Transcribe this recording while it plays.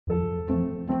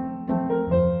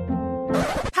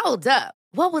Hold up.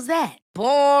 What was that?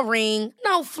 Boring.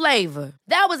 No flavor.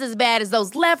 That was as bad as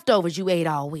those leftovers you ate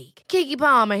all week. Keke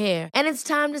Palmer here, and it's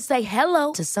time to say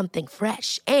hello to something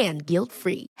fresh and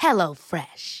guilt-free. Hello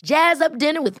Fresh. Jazz up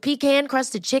dinner with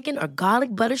pecan-crusted chicken or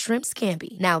garlic butter shrimp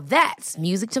scampi. Now that's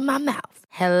music to my mouth.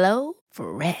 Hello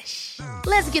Fresh.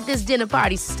 Let's get this dinner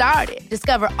party started.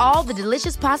 Discover all the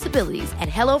delicious possibilities at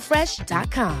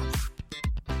hellofresh.com.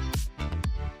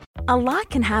 A lot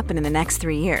can happen in the next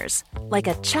 3 years. Like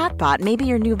a chatbot may be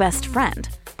your new best friend.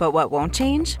 But what won't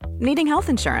change? Needing health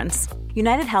insurance.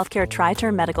 United Healthcare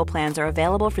Tri-Term Medical Plans are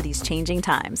available for these changing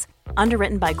times.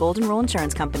 Underwritten by Golden Rule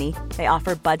Insurance Company, they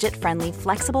offer budget-friendly,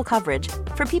 flexible coverage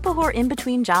for people who are in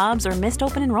between jobs or missed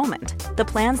open enrollment. The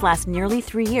plans last nearly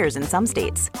 3 years in some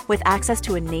states, with access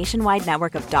to a nationwide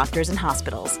network of doctors and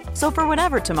hospitals. So for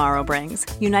whatever tomorrow brings,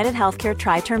 United Healthcare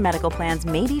Tri-Term Medical Plans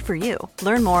may be for you.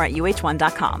 Learn more at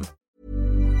uh1.com.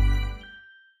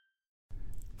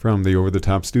 From the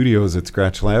over-the-top studios at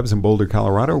Scratch Labs in Boulder,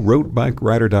 Colorado,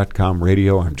 roadbikerider.com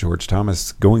radio, I'm George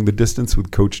Thomas, going the distance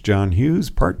with Coach John Hughes,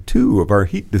 part 2 of our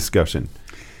heat discussion.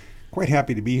 Quite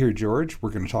happy to be here, George. We're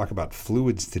going to talk about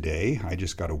fluids today. I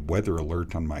just got a weather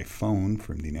alert on my phone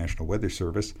from the National Weather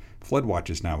Service. Flood watch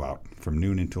is now out from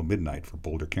noon until midnight for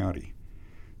Boulder County.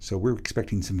 So we're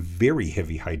expecting some very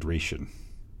heavy hydration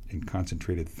and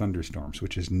concentrated thunderstorms,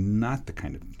 which is not the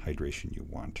kind of hydration you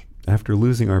want. After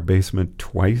losing our basement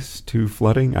twice to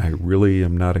flooding, I really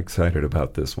am not excited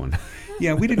about this one.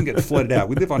 Yeah, we didn't get flooded out.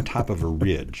 We live on top of a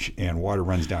ridge, and water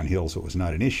runs downhill, so it was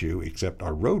not an issue, except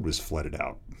our road was flooded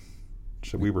out.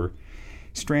 So we were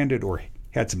stranded or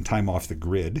had some time off the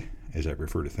grid, as I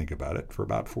prefer to think about it, for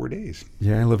about 4 days.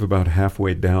 Yeah, I live about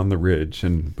halfway down the ridge,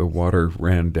 and the water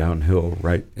ran downhill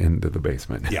right into the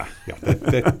basement. Yeah,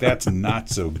 that's not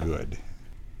so good.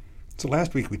 So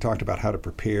last week we talked about how to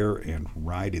prepare and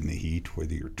ride in the heat,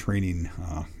 whether you're training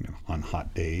on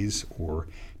hot days or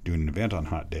doing an event on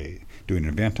hot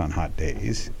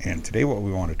days. And today what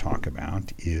we want to talk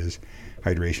about is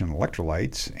hydration and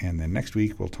electrolytes, and then next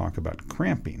week we'll talk about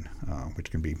cramping,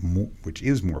 which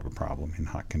is more of a problem in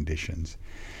hot conditions.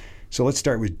 So let's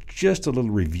start with just a little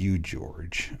review,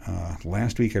 George.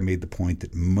 Last week I made the point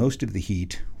that most of the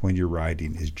heat when you're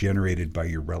riding is generated by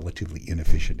your relatively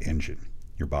inefficient engine,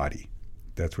 your body.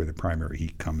 That's where the primary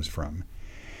heat comes from.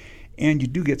 And you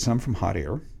do get some from hot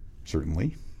air,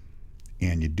 certainly,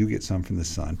 and you do get some from the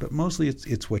sun, but mostly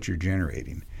it's what you're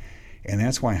generating. And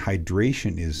that's why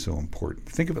hydration is so important.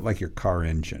 Think of it like your car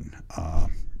engine.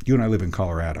 You and I live in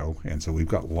Colorado, and so we've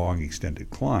got long extended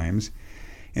climbs.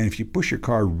 And if you push your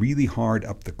car really hard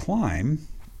up the climb,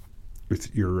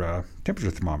 your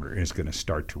temperature thermometer is going to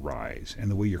start to rise. And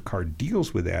the way your car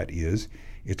deals with that is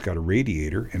it's got a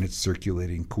radiator and it's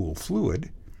circulating cool fluid,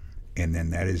 and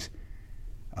then that is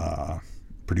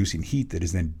producing heat that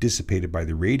is then dissipated by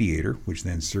the radiator, which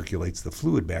then circulates the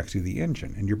fluid back through the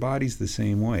engine. And your body's the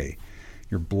same way.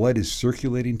 Your blood is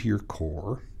circulating to your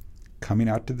core, coming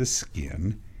out to the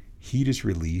skin. Heat is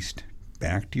released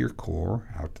back to your core,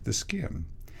 out to the skin.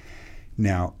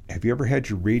 Now, have you ever had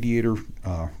your radiator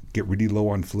get really low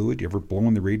on fluid? You ever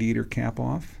blown the radiator cap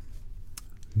off?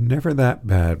 Never that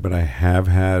bad, but I have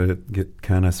had it get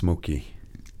kind of smoky.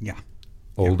 Yeah.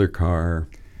 Older car.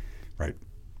 Right.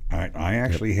 I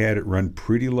actually had it run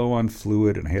pretty low on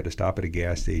fluid, and I had to stop at a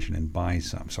gas station and buy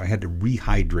some. So I had to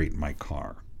rehydrate my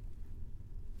car.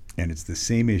 And it's the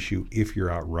same issue if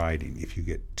you're out riding. If you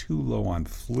get too low on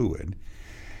fluid,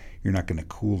 you're not going to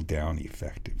cool down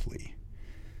effectively.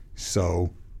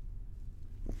 So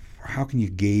how can you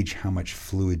gauge how much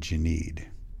fluid you need?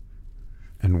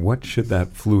 And what should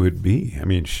that fluid be? I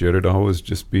mean, should it always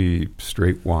just be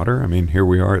straight water? I mean, here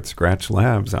we are at Scratch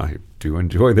Labs. I do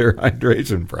enjoy their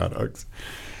hydration products.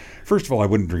 First of all, I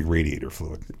wouldn't drink radiator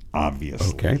fluid,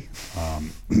 obviously. Okay.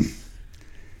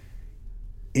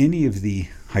 Any of the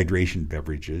hydration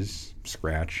beverages,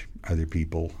 Scratch, other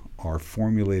people, are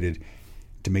formulated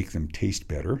to make them taste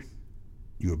better.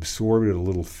 You absorb it a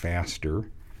little faster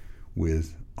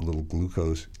with a little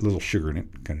glucose, a little sugar in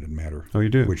it, kind of doesn't matter Oh, you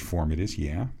do? which form it is,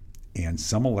 yeah. And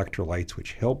some electrolytes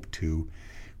which help to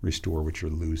restore what you're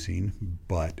losing,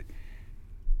 but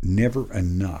never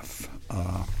enough.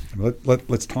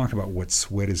 Let's talk about what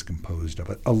sweat is composed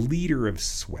of. A liter of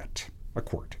sweat, a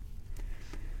quart,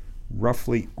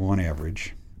 roughly on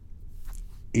average,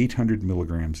 800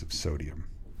 milligrams of sodium.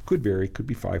 Could vary, could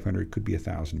be 500, could be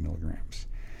 1,000 milligrams.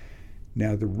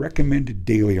 Now, the recommended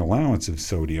daily allowance of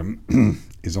sodium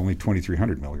is only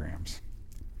 2,300 milligrams.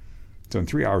 So in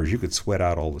 3 hours, you could sweat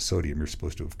out all the sodium you're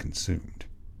supposed to have consumed.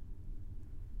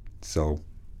 So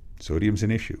sodium's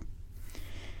an issue.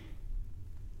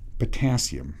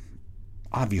 Potassium.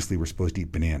 obviously we're supposed to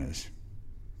eat bananas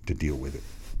to deal with it.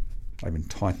 I've been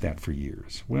taught that for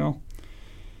years. Well,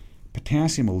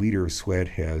 potassium, a liter of sweat,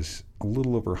 has a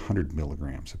little over 100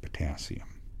 milligrams of potassium.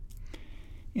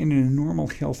 And in a normal,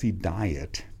 healthy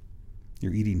diet,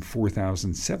 you're eating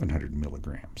 4,700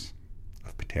 milligrams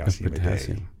of potassium a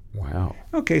day. Wow.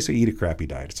 Okay, so eat a crappy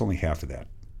diet. It's only half of that.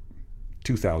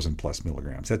 2,000 plus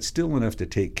milligrams. That's still enough to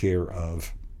take care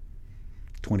of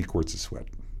 20 quarts of sweat.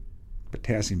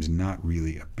 Potassium's not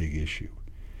really a big issue.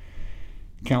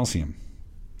 Calcium,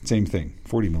 same thing.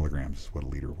 40 milligrams is what a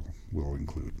liter will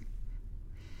include.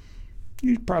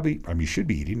 You should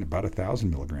be eating about 1,000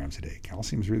 milligrams a day.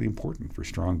 Calcium is really important for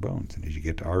strong bones. And as you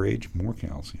get to our age, more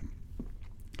calcium.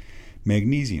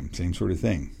 Magnesium, same sort of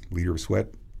thing. Liter of sweat,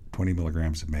 20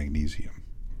 milligrams of magnesium.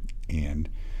 And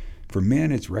for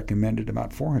men, it's recommended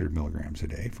about 400 milligrams a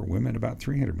day. For women, about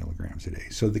 300 milligrams a day.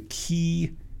 So the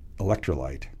key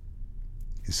electrolyte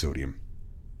is sodium.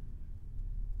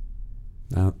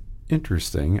 Now,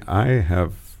 interesting. I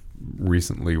have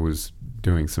recently was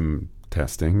doing some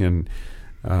testing, and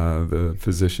the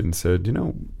physician said,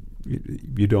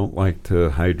 you don't like to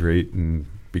hydrate and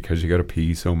because you got to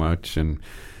pee so much. And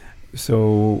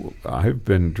so I've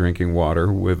been drinking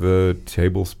water with a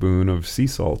tablespoon of sea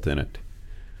salt in it.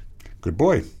 Good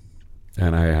boy.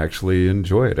 And I actually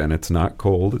enjoy it. And it's not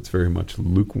cold. It's very much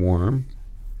lukewarm.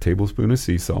 Tablespoon of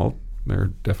sea salt.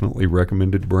 They're definitely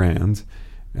recommended brands.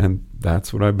 And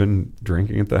that's what I've been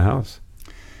drinking at the house.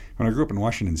 When I grew up in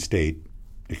Washington State,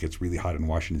 it gets really hot in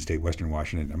Washington State, Western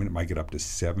Washington. I mean, it might get up to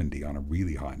 70 on a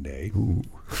really hot day. Ooh.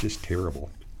 Just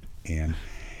terrible. And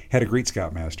had a great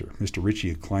scoutmaster. Mr. Ritchie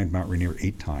had climbed Mount Rainier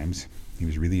 8 times. He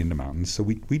was really into mountains. So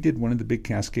we did one of the big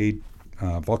Cascade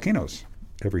volcanoes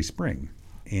every spring.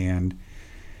 And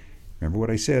remember what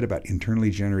I said about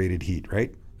internally generated heat,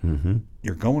 right? Mm-hmm.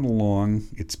 You're going along,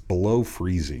 it's below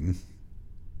freezing,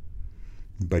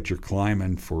 but you're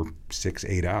climbing for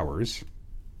 6-8 hours,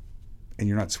 and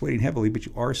you're not sweating heavily, but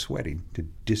you are sweating to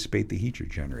dissipate the heat you're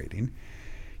generating.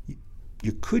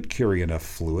 You could carry enough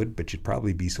fluid, but you'd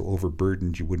probably be so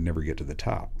overburdened you would never get to the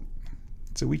top.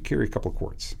 So we'd carry a couple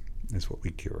quarts. That's what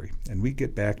we'd carry. And we'd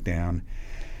get back down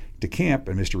to camp,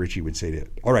 and Mr. Ritchie would say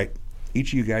all right,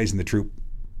 each of you guys in the troop,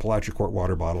 pull out your quart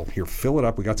water bottle. Here, fill it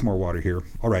up. We got some more water here.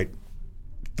 All right,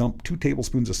 dump 2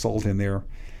 tablespoons of salt in there.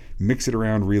 Mix it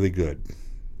around really good.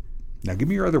 Now give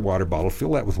me your other water bottle.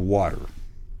 Fill that with water.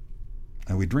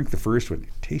 And we drink the first one. It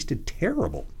tasted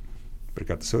terrible, but it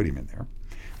got the sodium in there.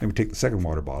 Then we take the second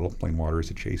water bottle. Plain water is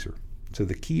a chaser. So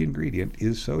the key ingredient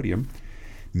is sodium.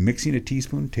 Mixing a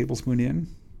tablespoon in,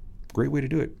 great way to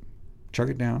do it.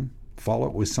 Chug it down. Follow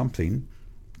it with something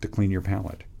to clean your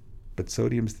palate. But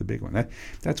sodium's the big one.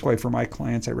 That's why for my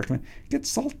clients I recommend get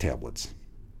salt tablets.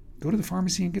 Go to the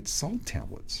pharmacy and get salt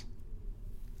tablets.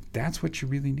 That's what you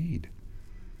really need.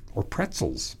 Or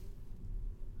pretzels.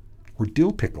 Or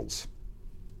dill pickles.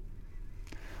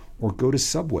 Or go to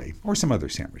Subway or some other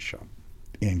sandwich shop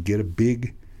and get a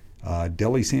big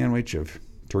deli sandwich of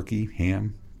turkey,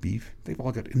 ham, beef. They've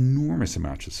all got enormous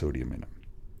amounts of sodium in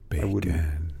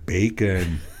them.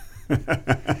 Bacon.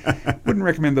 Wouldn't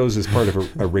recommend those as part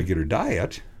of a regular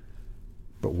diet,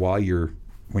 but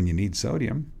when you need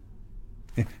sodium.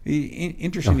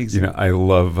 Interesting example. I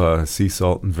love sea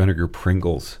salt and vinegar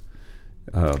Pringles.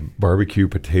 Barbecue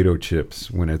potato chips.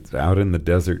 When it's out in the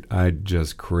desert, I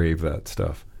just crave that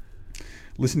stuff.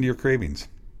 Listen to your cravings.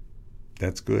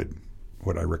 That's good.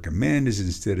 What I recommend is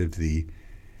instead of the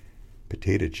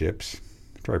potato chips,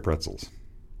 try pretzels.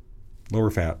 Lower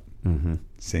fat,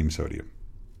 same sodium.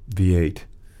 V8.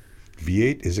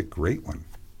 V8 is a great one.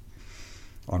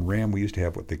 On RAM, we used to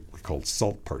have what we called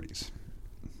salt parties.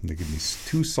 They give me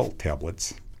 2 salt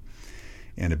tablets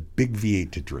and a big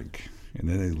V8 to drink, and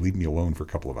then they leave me alone for a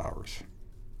couple of hours.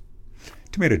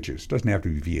 Tomato juice doesn't have to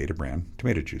be V8 a brand.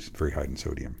 Tomato juice, very high in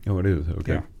sodium. Oh, it is.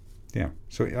 Okay. Yeah.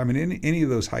 So I mean, any of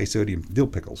those high sodium dill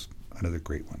pickles, another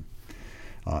great one,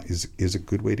 is a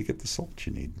good way to get the salt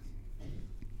you need.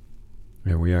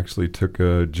 Yeah, we actually took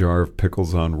a jar of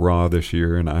pickles on raw this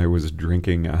year, and I was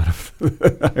drinking out of.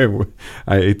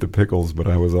 I ate the pickles, but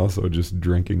I was also just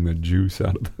drinking the juice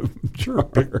out of the jar.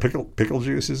 Pickle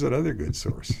juice is another good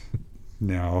source.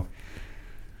 Now,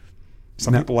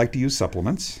 some people like to use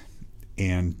supplements,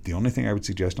 and the only thing I would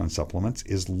suggest on supplements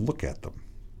is look at them.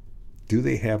 Do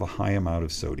they have a high amount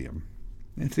of sodium?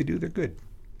 And if they do, they're good.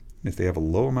 And if they have a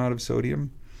low amount of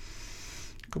sodium,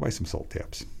 go buy some salt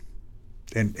tabs.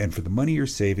 And for the money you're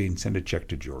saving, send a check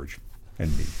to George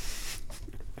and me.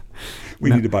 We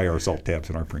need to buy our salt tabs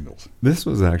and our Pringles. This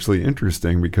was actually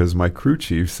interesting because my crew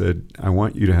chief said, I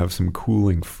want you to have some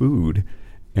cooling food.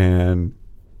 And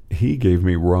he gave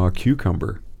me raw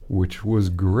cucumber, which was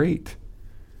great.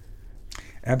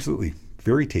 Absolutely.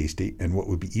 Very tasty. And what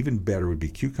would be even better would be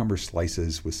cucumber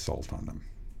slices with salt on them.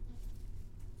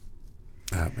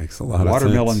 That makes a lot of sense.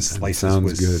 Watermelon slices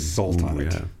with good. salt on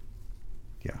it. Yeah.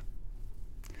 Yeah.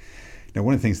 Now,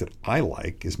 one of the things that I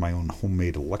like is my own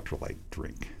homemade electrolyte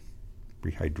drink,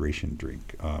 rehydration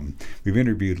drink. We've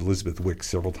interviewed Elizabeth Wick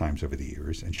several times over the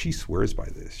years, and she swears by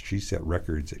this. She set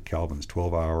records at Calvin's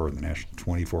 12-hour and the National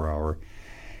 24-hour,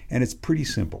 and it's pretty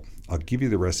simple. I'll give you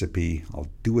the recipe. I'll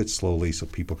do it slowly so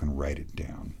people can write it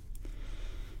down.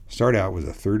 Start out with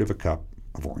 1/3 of a cup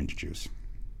of orange juice.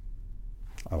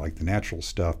 I like the natural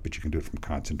stuff, but you can do it from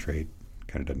concentrate.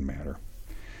 Kind of doesn't matter.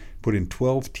 Put in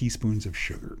 12 teaspoons of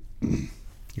sugar.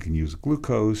 You can use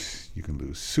glucose, you can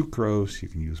use sucrose, you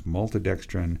can use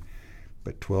maltodextrin,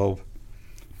 but 12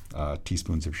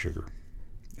 teaspoons of sugar.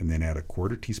 And then add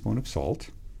 1/4 teaspoon of salt.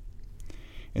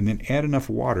 And then add enough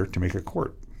water to make a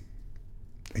quart.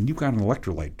 And you've got an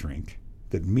electrolyte drink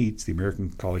that meets the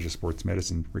American College of Sports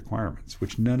Medicine requirements,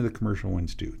 which none of the commercial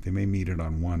ones do. They may meet it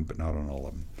on one, but not on all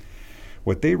of them.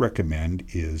 What they recommend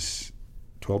is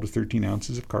 12 to 13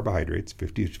 ounces of carbohydrates,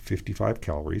 50 to 55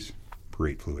 calories per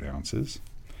 8 fluid ounces,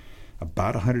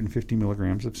 about 150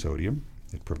 milligrams of sodium,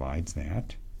 it provides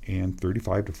that, and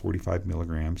 35 to 45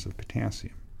 milligrams of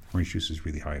potassium. Orange juice is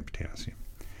really high in potassium.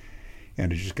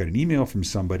 And I just got an email from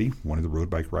somebody, one of the Road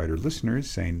Bike Rider listeners,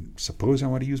 saying, suppose I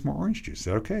want to use more orange juice. Is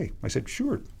that okay? I said,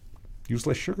 sure. Use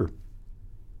less sugar.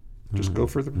 Just go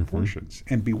for the proportions.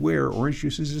 And beware, orange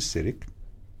juice is acidic.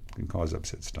 Can cause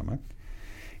upset stomach.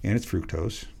 And it's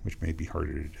fructose, which may be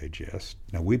harder to digest.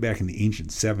 Now, way back in the ancient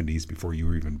 70s, before you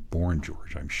were even born,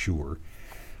 George, I'm sure,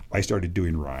 I started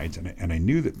doing rides, and I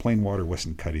knew that plain water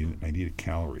wasn't cutting it, and I needed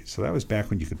calories. So that was back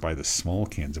when you could buy the small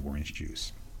cans of orange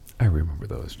juice. I remember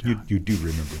those, John. You do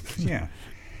remember those, yeah.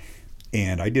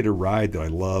 And I did a ride that I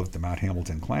loved, the Mount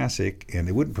Hamilton Classic, and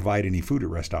they wouldn't provide any food at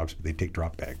rest stops, but they'd take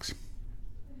drop bags.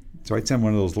 So I'd send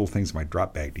one of those little things in my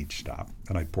drop bag to each stop,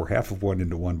 and I'd pour half of one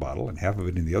into one bottle and half of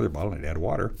it in the other bottle, and I'd add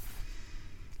water.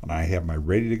 And I have my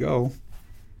ready-to-go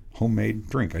homemade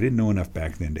drink. I didn't know enough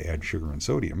back then to add sugar and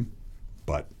sodium,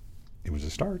 but it was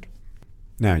a start.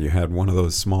 Now, you had one of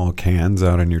those small cans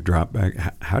out in your drop bag.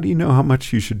 How do you know how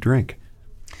much you should drink?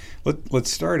 Let's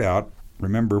start out.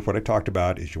 Remember, what I talked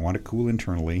about is you want to cool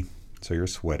internally, so you're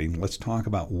sweating. Let's talk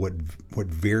about what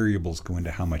variables go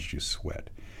into how much you sweat.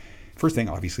 First thing,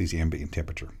 obviously, is the ambient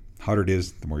temperature. The hotter it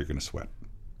is, the more you're going to sweat.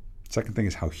 Second thing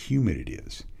is how humid it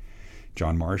is.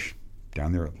 John Marsh,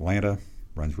 down there in Atlanta,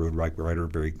 runs Road Bike Rider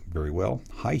very, very well.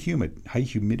 High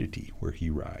humidity where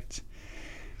he rides.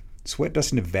 Sweat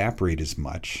doesn't evaporate as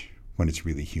much when it's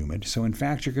really humid, so in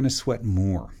fact, you're going to sweat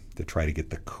more to try to get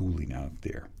the cooling out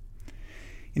there.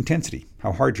 Intensity,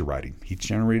 how hard you're riding. Heat's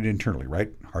generated internally,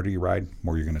 right? Harder you ride,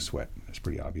 more you're going to sweat. That's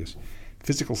pretty obvious.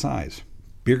 Physical size.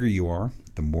 Bigger you are,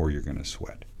 the more you're going to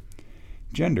sweat.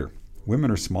 Gender.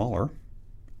 Women are smaller,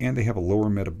 and they have a lower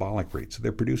metabolic rate, so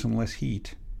they're producing less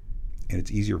heat, and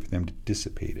it's easier for them to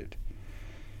dissipate it.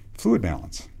 Fluid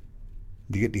balance.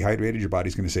 You get dehydrated, your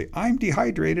body's going to say, I'm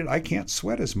dehydrated, I can't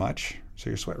sweat as much, so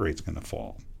your sweat rate's going to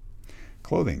fall.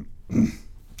 Clothing.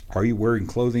 Are you wearing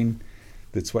clothing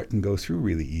that sweat can go through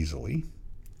really easily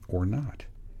or not?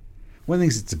 One of the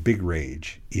things that's a big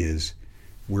rage is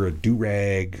wear a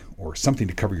do-rag or something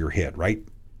to cover your head, right?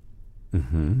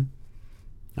 Mm-hmm.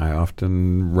 I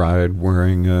often ride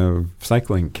wearing a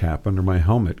cycling cap under my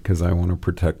helmet because I want to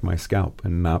protect my scalp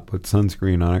and not put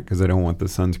sunscreen on it because I don't want the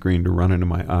sunscreen to run into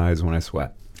my eyes when I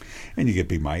sweat. And you get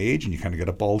to be my age and you kind of got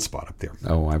a bald spot up there.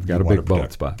 Oh, I've got a big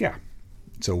bald spot. Yeah.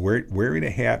 So wearing a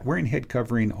hat, wearing head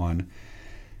covering on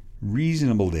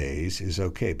reasonable days is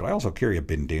okay. But I also carry a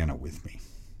bandana with me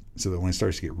so that when it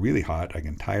starts to get really hot, I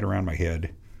can tie it around my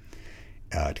head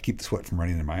to keep the sweat from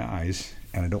running in my eyes,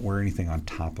 and I don't wear anything on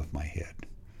top of my head.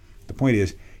 The point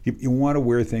is, you want to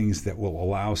wear things that will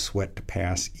allow sweat to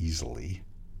pass easily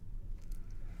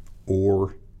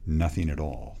or nothing at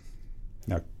all.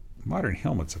 Now, modern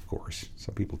helmets, of course,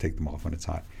 some people take them off when it's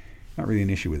hot. Not really an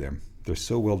issue with them. They're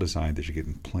so well designed that you're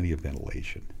getting plenty of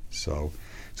ventilation. So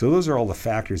those are all the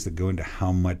factors that go into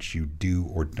how much you do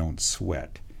or don't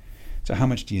sweat. So how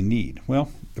much do you need?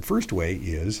 Well, the first way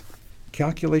is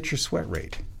calculate your sweat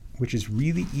rate, which is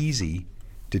really easy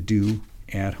to do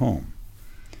at home.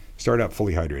 Start out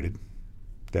fully hydrated.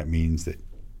 That means that,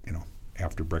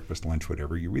 after breakfast, lunch,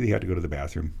 whatever, you really had to go to the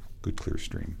bathroom, good clear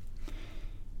stream.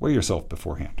 Weigh yourself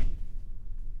beforehand.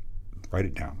 Write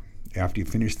it down. After you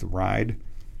finish the ride,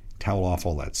 towel off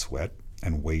all that sweat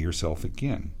and weigh yourself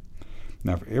again.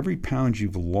 Now, for every pound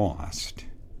you've lost,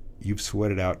 you've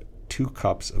sweated out 2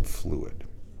 cups of fluid.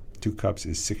 2 cups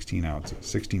is 16 ounces,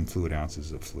 16 fluid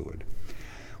ounces of fluid.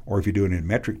 Or if you do it in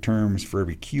metric terms, for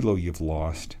every kilo you've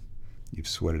lost, you've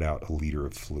sweated out a liter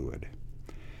of fluid.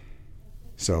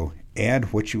 So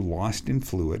add what you lost in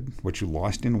fluid, what you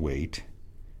lost in weight,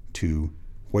 to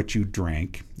what you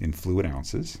drank in fluid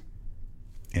ounces,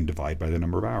 and divide by the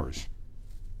number of hours,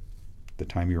 the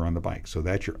time you're on the bike. So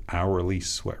that's your hourly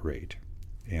sweat rate.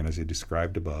 And as I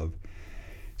described above,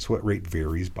 sweat rate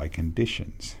varies by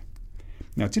conditions.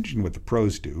 Now, it's interesting what the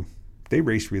pros do. They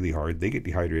race really hard, they get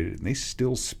dehydrated, and they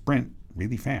still sprint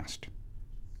really fast.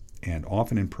 And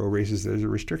often in pro races, there's a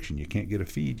restriction. You can't get a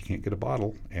feed, you can't get a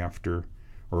bottle after,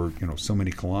 or so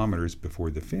many kilometers before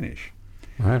the finish.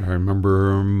 Right. I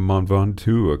remember Mont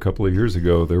Ventoux a couple of years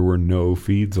ago, there were no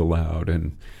feeds allowed.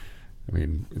 And I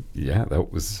mean, yeah,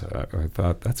 that was, I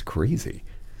thought, that's crazy.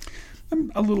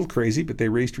 A little crazy, but they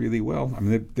raced really well. I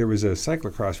mean, there was a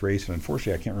cyclocross race, and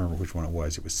unfortunately, I can't remember which one it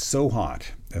was. It was so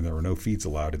hot, and there were no feeds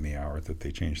allowed in the hour that they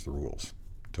changed the rules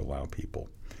to allow people.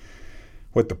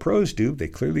 What the pros do, they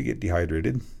clearly get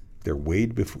dehydrated. They're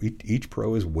weighed before, each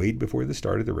pro is weighed before the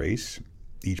start of the race.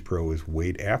 Each pro is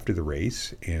weighed after the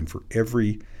race, and for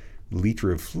every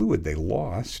liter of fluid they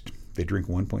lost, they drink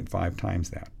 1.5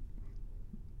 times that.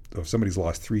 So if somebody's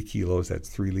lost 3 kilos, that's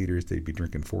 3 liters. They'd be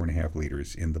drinking 4.5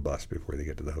 liters in the bus before they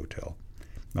get to the hotel.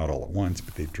 Not all at once,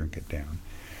 but they'd drink it down.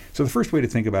 So the first way to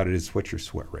think about it is what's your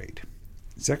sweat rate.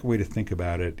 The second way to think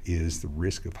about it is the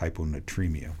risk of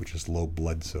hyponatremia, which is low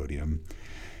blood sodium,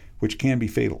 which can be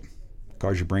fatal.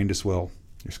 Cause your brain to swell,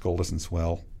 your skull doesn't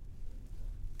swell.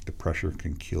 The pressure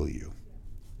can kill you.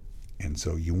 And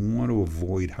so you want to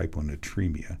avoid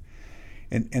hyponatremia.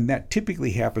 And that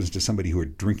typically happens to somebody who are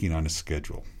drinking on a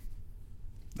schedule.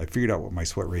 I figured out what my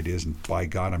sweat rate is, and by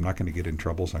God, I'm not going to get in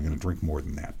trouble, so I'm going to drink more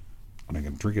than that. And I'm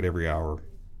going to drink it every hour,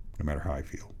 no matter how I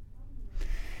feel.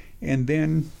 And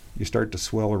then you start to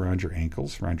swell around your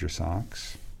ankles, around your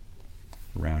socks,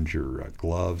 around your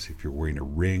gloves. If you're wearing a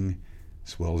ring,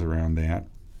 swells around that.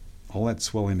 All that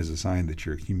swelling is a sign that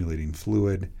you're accumulating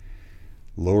fluid,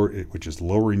 which is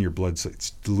lowering your blood, so it's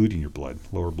diluting your blood,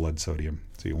 lower blood sodium.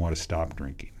 So you want to stop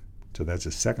drinking. So that's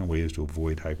the second way, is to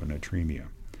avoid hyponatremia.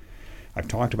 I've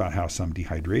talked about how some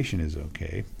dehydration is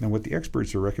okay. And what the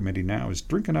experts are recommending now is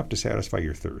drink enough to satisfy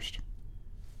your thirst.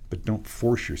 But don't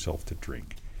force yourself to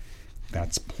drink.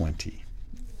 That's plenty.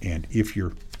 And if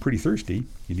you're pretty thirsty,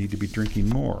 you need to be drinking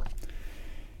more.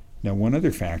 Now, one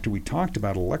other factor, we talked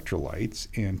about electrolytes,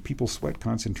 and people's sweat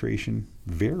concentration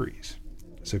varies.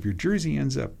 So if your jersey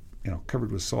ends up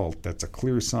covered with salt, that's a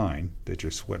clear sign that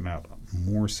you're sweating out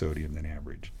more sodium than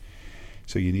average.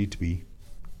 So you need to be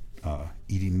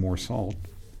eating more salt,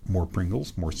 more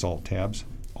Pringles, more salt tabs,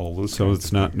 all those. So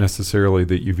it's not necessarily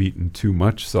that you've eaten too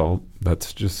much salt.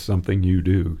 That's just something you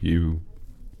do. You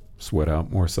sweat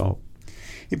out more salt.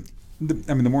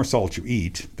 The more salt you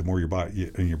eat, the more your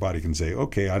body can say,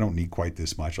 okay, I don't need quite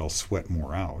this much. I'll sweat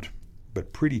more out.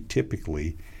 But pretty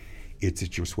typically, it's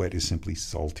that your sweat is simply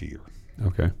saltier.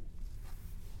 Okay.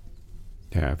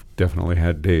 Yeah, I've definitely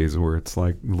had days where it's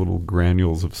like little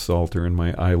granules of salt are in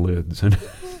my eyelids. And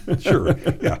Sure,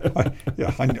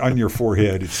 yeah. On your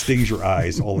forehead, it stings your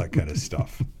eyes, all that kind of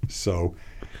stuff. So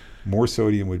more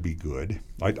sodium would be good.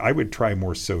 I would try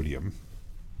more sodium.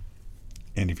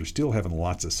 And if you're still having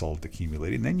lots of salt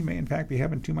accumulating, then you may in fact be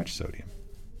having too much sodium.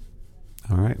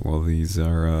 All right. Well, these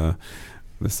are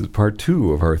this is part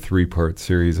 2 of our 3-part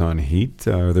series on heat.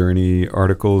 Are there any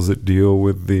articles that deal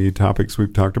with the topics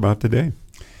we've talked about today?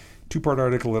 2-part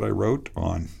article that I wrote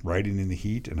on riding in the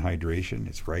heat and hydration.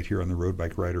 It's right here on the Road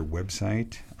Bike Rider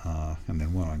website. And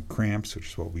then one on cramps, which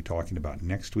is what we'll be talking about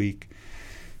next week.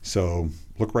 So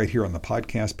look right here on the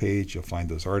podcast page. You'll find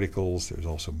those articles. There's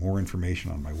also more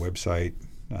information on my website,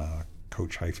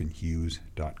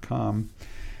 coach-hughes.com.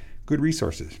 Good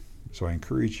resources. So I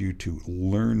encourage you to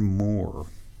learn more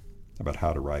about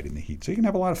how to ride in the heat so you can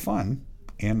have a lot of fun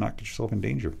and not get yourself in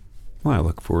danger. Well, I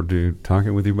look forward to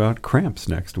talking with you about cramps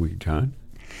next week, John.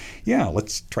 Yeah,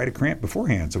 let's try to cramp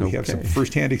beforehand so we have some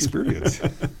firsthand experience.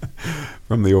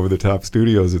 From the Over the Top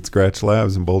Studios at Scratch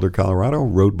Labs in Boulder, Colorado,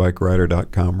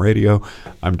 roadbikerider.com radio,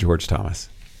 I'm George Thomas.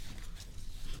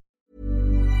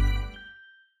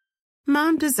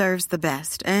 Mom deserves the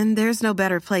best, and there's no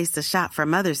better place to shop for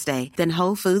Mother's Day than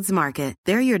Whole Foods Market.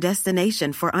 They're your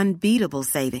destination for unbeatable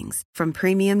savings, from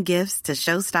premium gifts to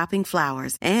show-stopping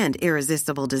flowers and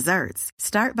irresistible desserts.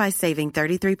 Start by saving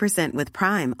 33% with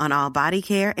Prime on all body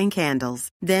care and candles.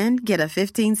 Then get a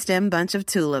 15-stem bunch of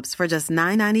tulips for just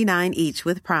 $9.99 each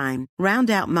with Prime.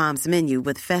 Round out Mom's menu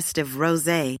with festive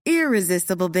rosé,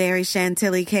 irresistible berry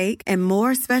chantilly cake, and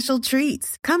more special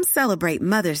treats. Come celebrate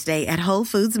Mother's Day at Whole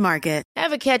Foods Market. it.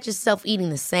 Ever catch yourself eating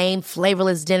the same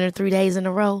flavorless dinner 3 days in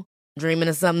a row? Dreaming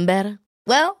of something better?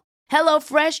 Well,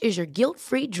 HelloFresh is your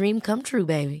guilt-free dream come true,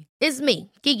 baby. It's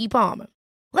me, Keke Palmer.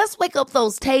 Let's wake up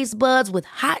those taste buds with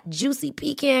hot, juicy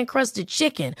pecan-crusted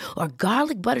chicken or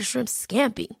garlic butter shrimp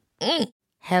scampi.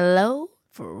 Hello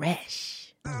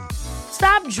Fresh.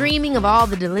 Stop dreaming of all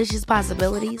the delicious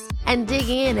possibilities and dig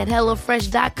in at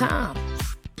HelloFresh.com.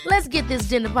 Let's get this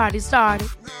dinner party started.